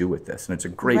could I do with this? And it's a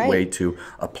great way to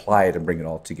apply it and bring it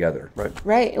all together.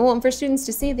 Right. Well, and for students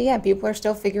to see that, people are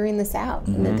still figuring this out,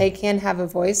 and that they can have a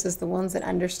voice as the ones that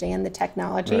understand the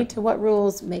technology to what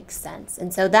rules make sense.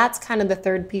 And so that's kind of the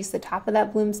third piece, the top of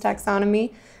that Bloom's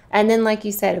taxonomy. And then, like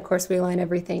you said, of course, we align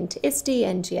everything to ISTE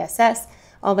and GSS,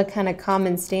 all the kind of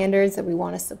common standards that we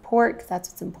want to support, because that's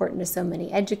what's important to so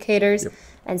many educators.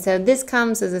 And so this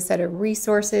comes as a set of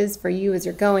resources for you as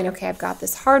you're going, okay, I've got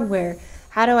this hardware.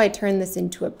 How do I turn this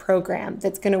into a program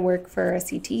that's going to work for a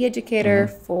CTE educator,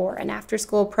 for an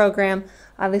after-school program?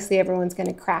 Obviously, everyone's going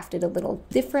to craft it a little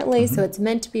differently, so it's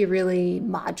meant to be really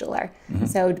modular.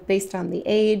 So based on the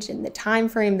age and the time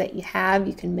frame that you have,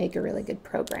 you can make a really good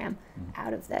program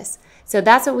out of this. So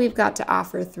that's what we've got to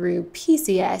offer through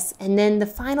PCS. And then the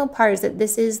final part is that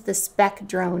this is the spec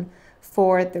drone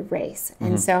for the race.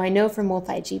 And so I know for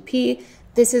MultiGP,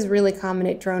 this is really common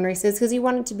at drone races because you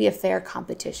want it to be a fair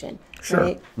competition,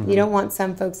 right? You don't want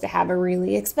some folks to have a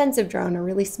really expensive drone, a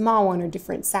really small one, or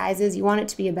different sizes. You want it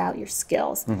to be about your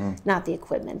skills, not the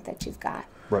equipment that you've got.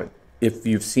 Right. If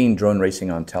you've seen drone racing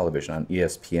on television, on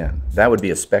ESPN, that would be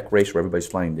a spec race where everybody's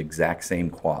flying the exact same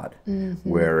quad,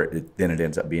 where then it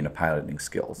ends up being a piloting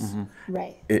skills.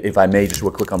 Right. If I may, just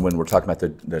real quick on when we're talking about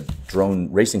the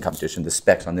drone racing competition, the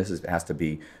specs on this is it has to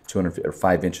be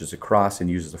 205 inches across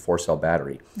and uses a 4-cell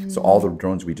battery. So all the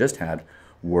drones we just had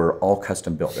were all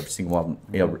custom built. Every single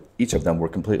one, each of them were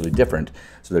completely different.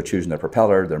 So they're choosing their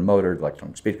propeller, their motor, the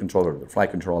electronic speed controller, their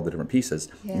flight control, all the different pieces.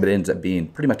 But it ends up being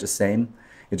pretty much the same.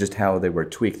 It's just how they were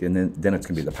tweaked, and then it's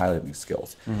going to be the piloting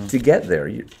skills. To get there,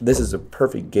 this is a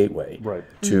perfect gateway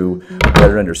to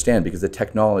better understand, because the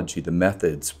technology, the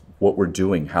methods, what we're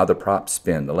doing, how the props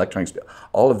spin, the electronics,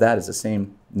 all of that is the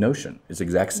same notion. It's the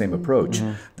exact same approach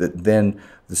that then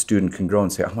the student can grow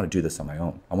and say, I want to do this on my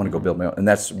own. I want to go build my own. And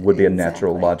that would be a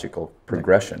natural, logical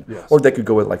progression. Or they could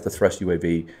go with like the thrust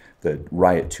UAV, the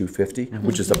Riot 250,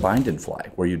 which is a bind and fly,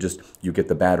 where you get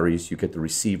the batteries, you get the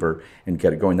receiver, and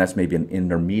get it going. That's maybe an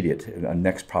intermediate, a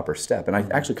next proper step. And I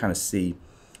actually kind of see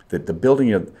that the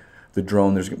building of the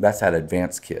drone, that's that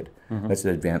advanced kid. That's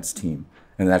an advanced team.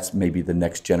 And that's maybe the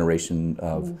next generation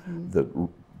of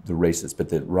the races. But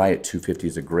the Riot 250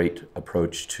 is a great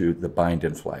approach to the bind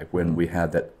and fly. When we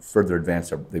had that further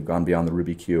advanced, they've gone beyond the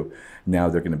Ruby Q. Now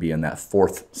they're going to be in that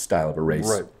fourth style of a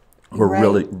race. We're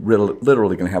really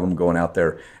literally going to have them going out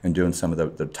there and doing some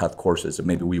of the tough courses that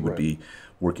maybe we would be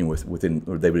working within,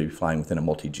 or they would be flying within a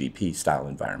multi-GP style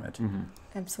environment.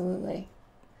 Absolutely.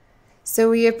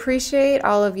 So we appreciate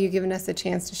all of you giving us a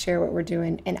chance to share what we're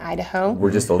doing in Idaho.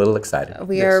 We're just a little excited.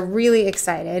 We are really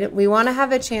excited. We want to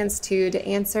have a chance to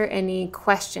answer any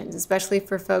questions, especially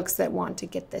for folks that want to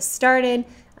get this started.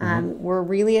 We're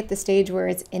really at the stage where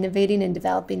it's innovating and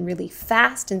developing really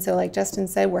fast. And so like Justin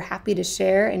said, we're happy to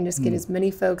share and just get as many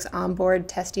folks on board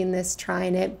testing this,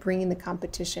 trying it, bringing the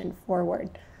competition forward.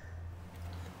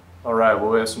 All right, well,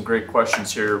 we have some great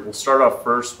questions here. We'll start off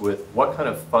first with what kind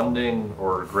of funding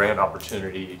or grant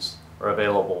opportunities are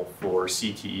available for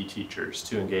CTE teachers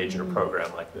to engage in a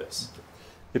program like this?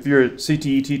 If you're a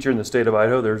CTE teacher in the state of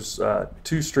Idaho, there's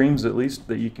 2 streams at least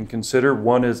that you can consider.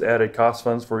 One is added cost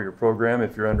funds for your program.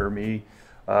 If you're under me,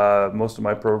 most of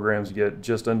my programs get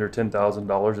just under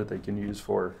 $10,000 that they can use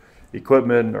for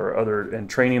equipment or and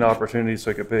training opportunities,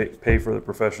 so I could pay for the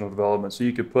professional development. So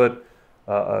you could put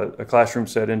a classroom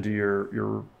set into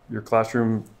your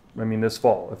classroom, this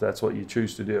fall, if that's what you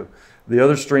choose to do. The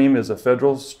other stream is a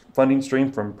federal funding stream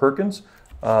from Perkins,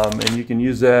 and you can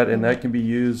use that, and that can be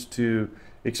used to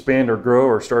expand or grow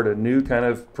or start a new kind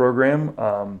of program.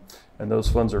 And those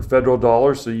funds are federal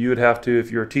dollars, so you would have to,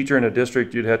 if you're a teacher in a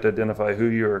district, you'd have to identify who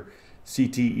your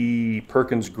CTE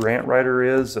Perkins grant writer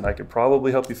is, and I could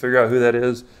probably help you figure out who that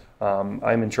is.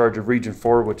 I'm in charge of Region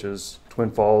 4, which is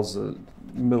Twin Falls, the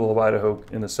middle of Idaho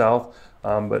in the south.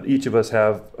 But each of us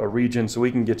have a region, so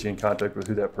we can get you in contact with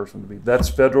who that person would be. That's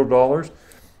federal dollars,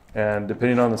 and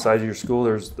depending on the size of your school,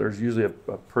 there's usually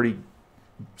a pretty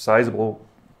sizable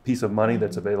piece of money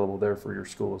that's available there for your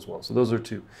school as well. So those are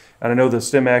 2. And I know the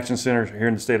STEM Action Center here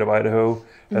in the state of Idaho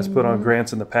has put on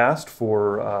grants in the past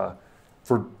for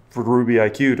Ruby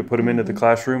IQ to put them into the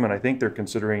classroom, and I think they're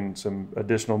considering some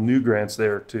additional new grants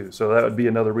there too. So that would be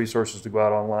another resources to go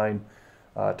out online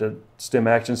to STEM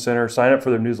Action Center, sign up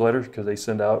for their newsletter, because they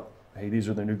send out, hey, these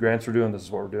are the new grants we're doing, this is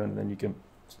what we're doing, and then you can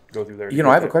go through there.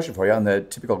 I have a question for you on the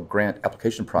typical grant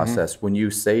application process. When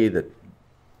you say that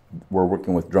we're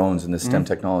working with drones and this STEM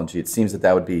technology, it seems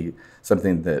that would be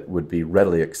something that would be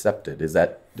readily accepted. Is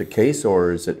that the case,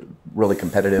 or is it really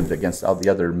competitive against all the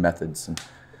other methods and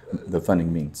the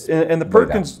funding means? And the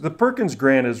Perkins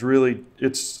grant is really,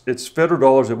 it's federal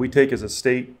dollars that we take as a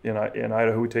state. In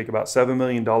Idaho, we take about $7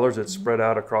 million that's spread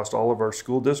out across all of our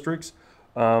school districts.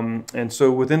 And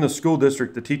so within the school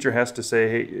district, the teacher has to say,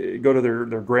 hey, go to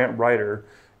their grant writer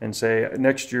and say,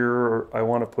 next year I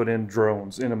want to put in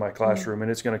drones into my classroom, and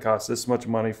it's going to cost this much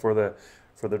money for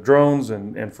the drones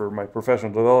and for my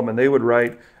professional development. They would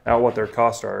write out what their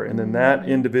costs are, and then that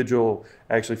individual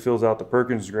actually fills out the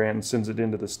Perkins grant and sends it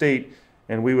into the state,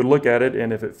 and we would look at it,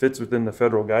 and if it fits within the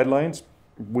federal guidelines,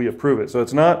 we approve it. So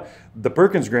it's not, the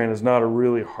Perkins grant is not a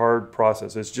really hard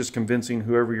process. It's just convincing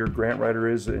whoever your grant writer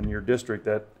is in your district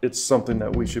that it's something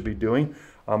that we should be doing.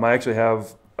 I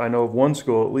know of one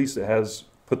school at least that has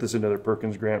put this into their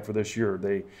Perkins grant for this year.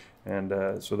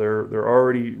 So they're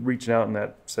already reaching out in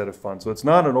that set of funds. So it's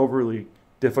not an overly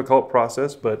difficult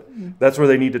process, but that's where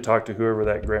they need to talk to whoever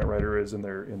that grant writer is in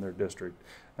their district.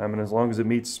 And as long as it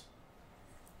meets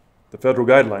the federal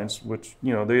guidelines, which,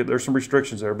 you know, there's some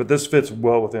restrictions there, but this fits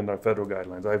well within our federal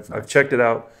guidelines. I've checked it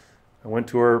out. I went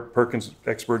to our Perkins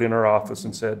expert in our office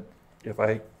and said, if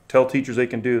I tell teachers they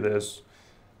can do this,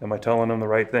 am I telling them the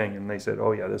right thing? And they said,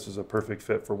 oh yeah, this is a perfect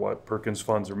fit for what Perkins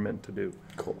funds are meant to do.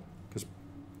 Cool.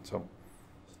 So.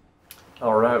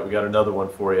 All right, we got another one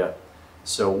for you.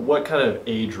 So what kind of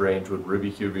age range would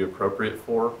RubyQ be appropriate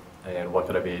for? And what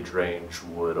kind of age range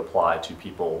would apply to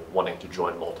people wanting to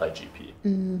join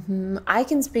MultiGP? I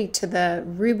can speak to the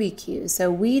RubyQ.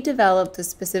 So we developed this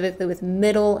specifically with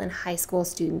middle and high school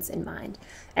students in mind.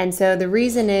 And so the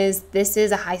reason is this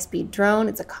is a high-speed drone.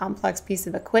 It's a complex piece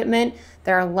of equipment.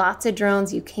 There are lots of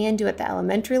drones you can do at the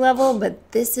elementary level,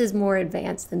 but this is more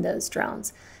advanced than those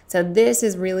drones. So this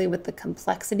is really with the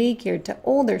complexity geared to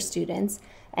older students.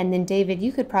 And then David,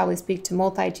 you could probably speak to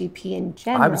MultiGP in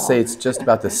general. I would say it's just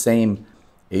about the same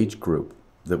age group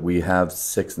that we have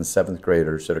 6th and 7th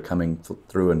graders that are coming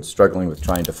through and struggling with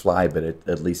trying to fly, but it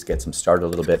at least gets them started a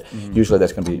little bit. Usually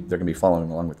they're going to be following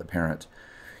along with the parent.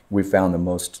 We found the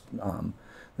most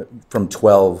from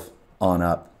 12 on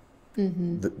up.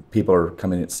 The people are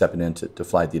coming and stepping in to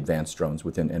fly the advanced drones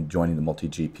within and joining the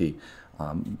MultiGP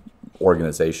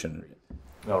organization.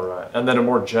 All right, and then a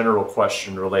more general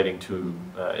question relating to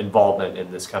involvement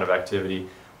in this kind of activity.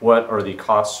 What are the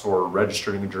costs for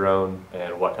registering a drone,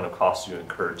 and what kind of costs do you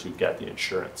incur to get the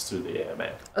insurance through the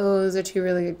AMA? Oh, those are two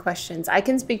really good questions. I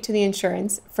can speak to the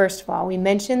insurance. First of all, we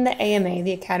mentioned the AMA,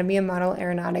 the Academy of Model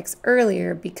Aeronautics,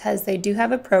 earlier because they do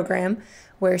have a program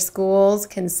where schools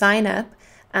can sign up.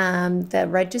 The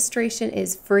registration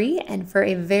is free, and for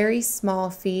a very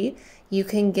small fee, you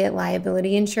can get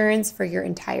liability insurance for your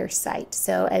entire site.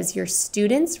 So as your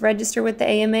students register with the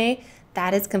AMA,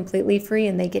 that is completely free,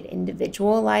 and they get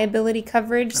individual liability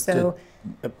coverage. So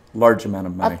a large amount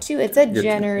of money. It's a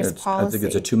generous policy. I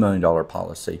think it's a $2 million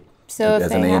policy. So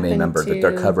as an AMA member, that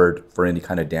they're covered for any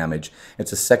kind of damage.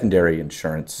 It's a secondary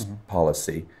insurance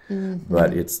policy,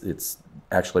 but it's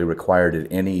actually required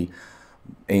at any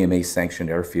AMA sanctioned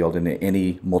airfield and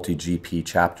any MultiGP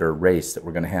chapter race that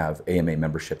we're going to have. AMA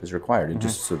membership is required, and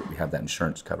just so that we have that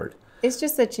insurance covered. It's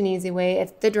just such an easy way.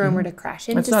 If the drone were to crash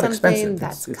into it's not something, expensive.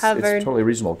 that's It's covered. It's totally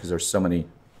reasonable because there's so many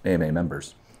AMA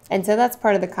members. And so that's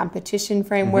part of the competition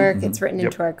framework. It's written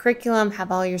into our curriculum,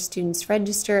 have all your students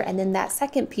register, and then that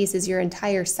second piece is your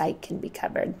entire site can be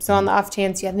covered. So on the off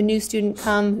chance you have a new student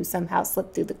come who somehow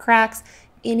slipped through the cracks,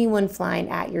 anyone flying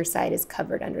at your site is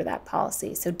covered under that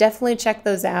policy. So definitely check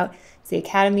those out. It's the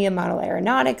Academy of Model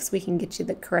Aeronautics. We can get you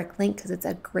the correct link because it's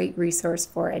a great resource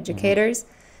for educators.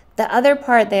 The other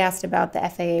part they asked about the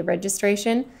FAA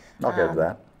registration. I'll get to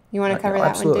that. You want to cover that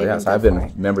absolutely, one, David? yes. I've been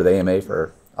a member of the AMA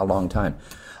for a long time.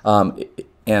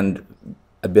 And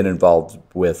I've been involved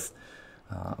with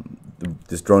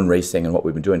this drone racing and what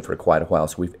we've been doing for quite a while.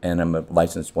 So and I'm a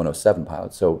licensed 107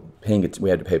 pilot. So we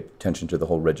had to pay attention to the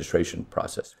whole registration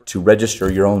process. To register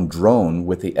your own drone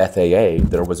with the FAA,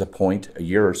 there was a point a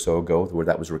year or so ago where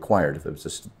that was required if it was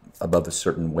just above a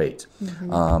certain weight.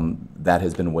 That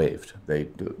has been waived. The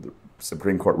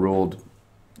Supreme Court ruled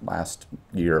last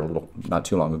year, not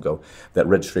too long ago, that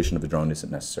registration of a drone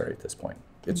isn't necessary at this point.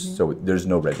 So there's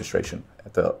no registration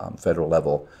at the federal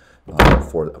level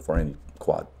for any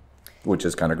quad, which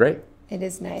is kind of great. It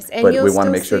is nice. And but we want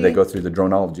to make sure they go through the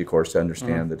dronology course to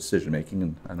understand the decision making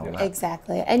and all that.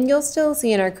 Exactly. And you'll still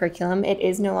see in our curriculum, it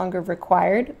is no longer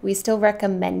required. We still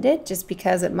recommend it just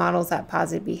because it models that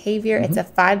positive behavior. It's a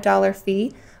 $5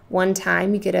 fee. One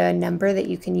time you get a number that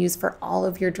you can use for all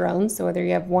of your drones. So whether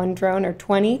you have one drone or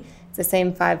 20, it's the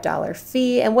same $5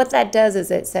 fee. And what that does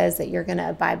is it says that you're going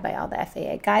to abide by all the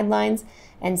FAA guidelines.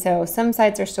 And so some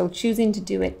sites are still choosing to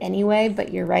do it anyway,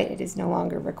 but you're right, it is no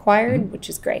longer required, which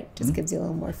is great. Just gives you a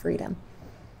little more freedom.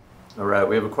 All right,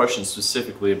 we have a question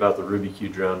specifically about the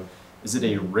RubyQ drone. Is it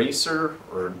a racer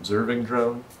or observing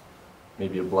drone?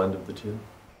 Maybe a blend of the two?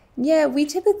 Yeah, we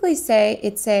typically say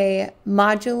it's a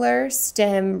modular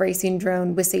STEM racing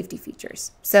drone with safety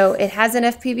features. So it has an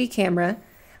FPV camera,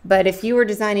 but if you were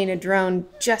designing a drone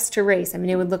just to race, I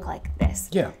mean, it would look like this.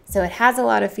 Yeah. So it has a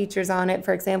lot of features on it.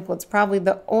 For example, it's probably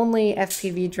the only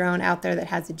FPV drone out there that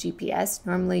has a GPS.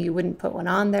 Normally you wouldn't put one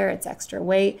on there. It's extra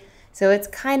weight. So it's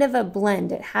kind of a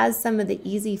blend. It has some of the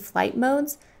easy flight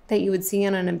modes that you would see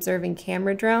on an observing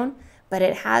camera drone, but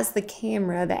it has the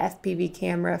camera, the FPV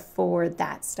camera, for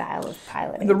that style of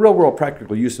piloting. And the real world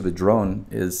practical use of a drone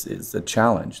is a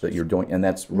challenge that you're doing, and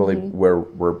that's really where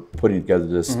we're putting together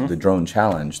this the drone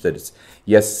challenge. That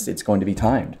it's going to be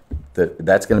timed.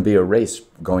 That's going to be a race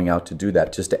going out to do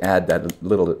that, just to add that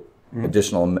little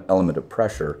additional element of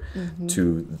pressure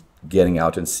to getting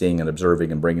out and seeing and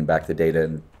observing and bringing back the data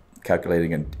and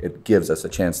calculating, and it gives us a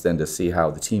chance then to see how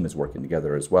the team is working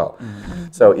together as well.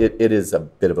 So it is a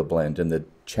bit of a blend, and the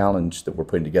challenge that we're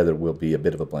putting together will be a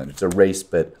bit of a blend. It's a race,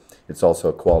 but it's also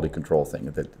a quality control thing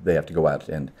that they have to go out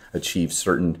and achieve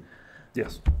certain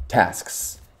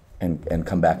tasks and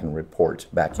come back and report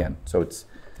back in. So it's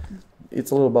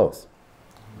a little both.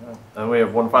 And we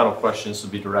have one final question. This will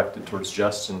be directed towards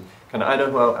Justin. Can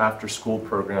Idaho after-school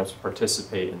programs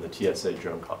participate in the TSA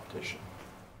drone competition?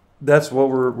 That's what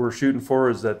we're shooting for,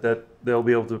 is that they'll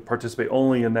be able to participate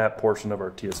only in that portion of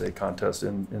our TSA contest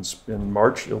in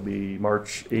March. It'll be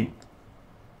March 8,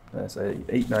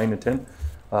 9, and 10,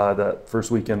 that first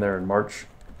weekend there in March.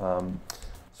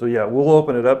 So yeah, we'll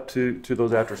open it up to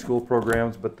those after-school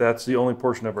programs, but that's the only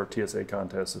portion of our TSA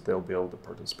contest that they'll be able to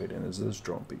participate in, is this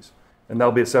drone piece. And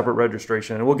that'll be a separate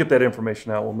registration, and we'll get that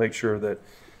information out. We'll make sure that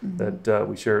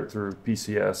we share it through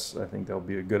PCS. I think that'll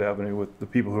be a good avenue with the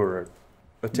people who are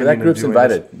attending. That group's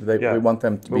invited. Yeah. We want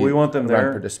them to we want them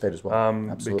there, participate as well.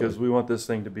 Absolutely. Because we want this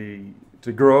thing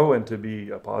to grow and to be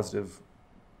a positive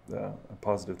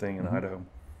thing in Idaho.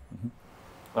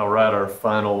 All right, our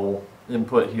final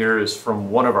input here is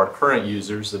from one of our current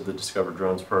users of the Discover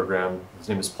Drones program. His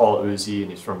name is Paul Uzi,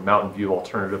 and he's from Mountain View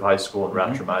Alternative High School in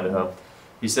Ratcham, Idaho.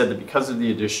 He said that because of the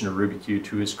addition of RubyQ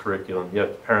to his curriculum, he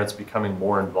has parents becoming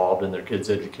more involved in their kids'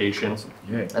 education,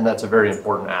 and that's a very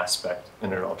important aspect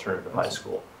in an alternative high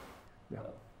school.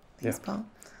 Thanks, Paul.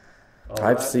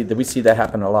 We see that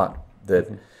happen a lot.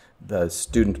 That the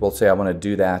student will say, "I want to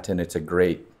do that," and it's a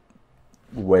great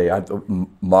way.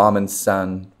 Mom and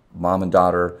son, mom and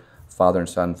daughter, father and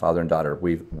son, father and daughter.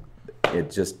 We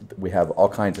have all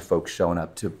kinds of folks showing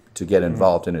up to get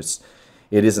involved, and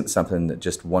it isn't something that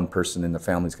just one person in the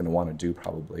family is going to want to do,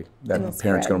 probably. That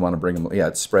parent's going to want to bring them. Yeah,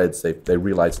 it spreads. They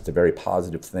realize it's a very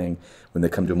positive thing. When they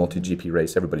come to a multi-GP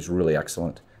race, everybody's really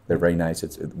excellent. They're very nice.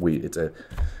 It's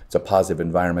a positive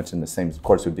environment, and the same, of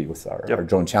course, would be with our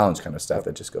drone challenge kind of stuff.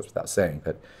 That just goes without saying.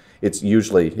 But it's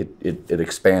usually, it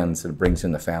expands and it brings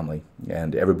in the family,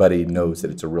 and everybody knows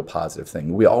that it's a real positive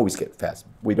thing. We always get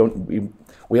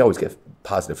we always get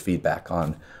positive feedback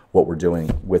on what we're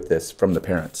doing with this from the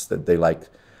parents, that they like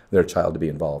their child to be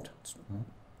involved.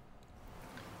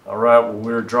 All right, well,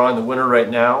 we're drawing the winner right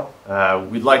now.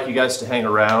 We'd like you guys to hang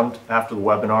around after the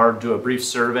webinar, do a brief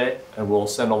survey, and we'll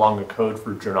send along a code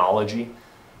for dronology.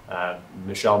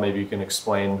 Michelle, maybe you can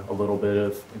explain a little bit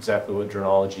of exactly what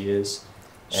dronology is,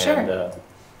 and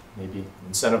maybe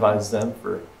incentivize them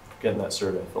for getting that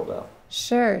survey filled out.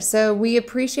 Sure. So we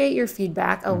appreciate your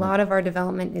feedback. A lot of our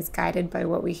development is guided by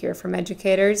what we hear from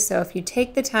educators. So if you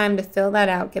take the time to fill that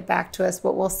out, get back to us,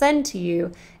 what we'll send to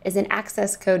you is an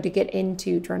access code to get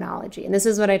into dronology. And this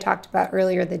is what I talked about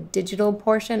earlier, the digital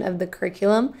portion of the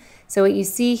curriculum. So what you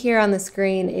see here on the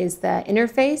screen is the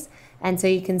interface. And so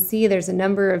you can see there's a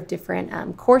number of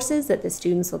different courses that the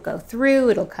students will go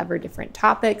through. It'll cover different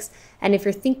topics. And if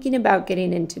you're thinking about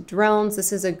getting into drones,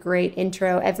 this is a great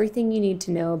intro, everything you need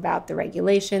to know about the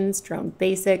regulations, drone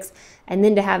basics, and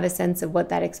then to have a sense of what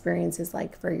that experience is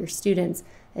like for your students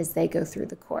as they go through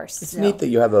the course. It's neat that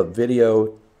you have a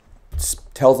video,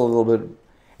 tells a little bit,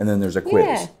 and then there's a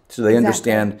quiz. So they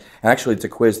understand, and actually it's a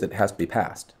quiz that has to be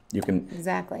passed. You can,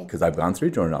 because I've gone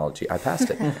through dronology, I passed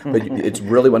it. But it's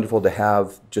really wonderful to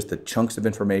have just the chunks of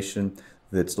information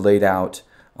that's laid out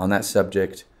on that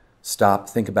subject. Stop,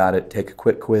 think about it, take a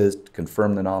quick quiz,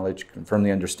 confirm the knowledge, confirm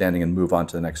the understanding, and move on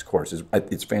to the next course.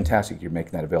 It's fantastic you're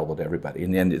making that available to everybody.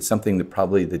 And it's something that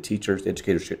probably the teachers, the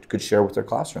educators could share with their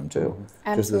classroom too.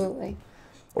 Absolutely.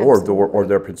 Or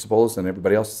their principals and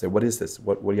everybody else say, what is this?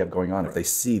 What do you have going on? If they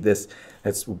see this,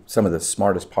 that's some of the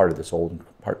smartest part of this whole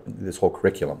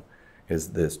curriculum, is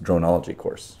this dronology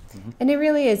course. And it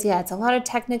really is, it's a lot of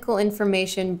technical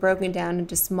information broken down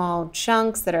into small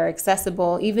chunks that are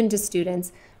accessible even to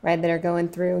students, right, that are going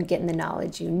through and getting the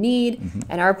knowledge you need.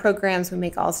 And our programs, we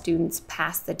make all students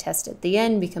pass the test at the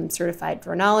end, become certified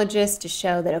dronologists to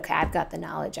show that, okay, I've got the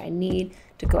knowledge I need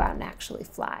to go out and actually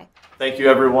fly. Thank you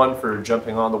everyone for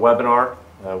jumping on the webinar.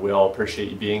 We all appreciate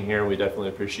you being here. We definitely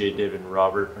appreciate David and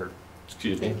Robert, or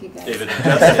excuse me, David and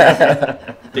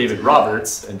Justin, David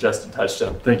Roberts and Justin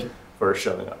Touchstone. Thank you for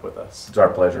showing up with us. It's our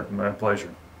pleasure. My pleasure.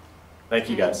 Thank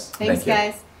you guys. Thanks,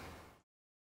 guys.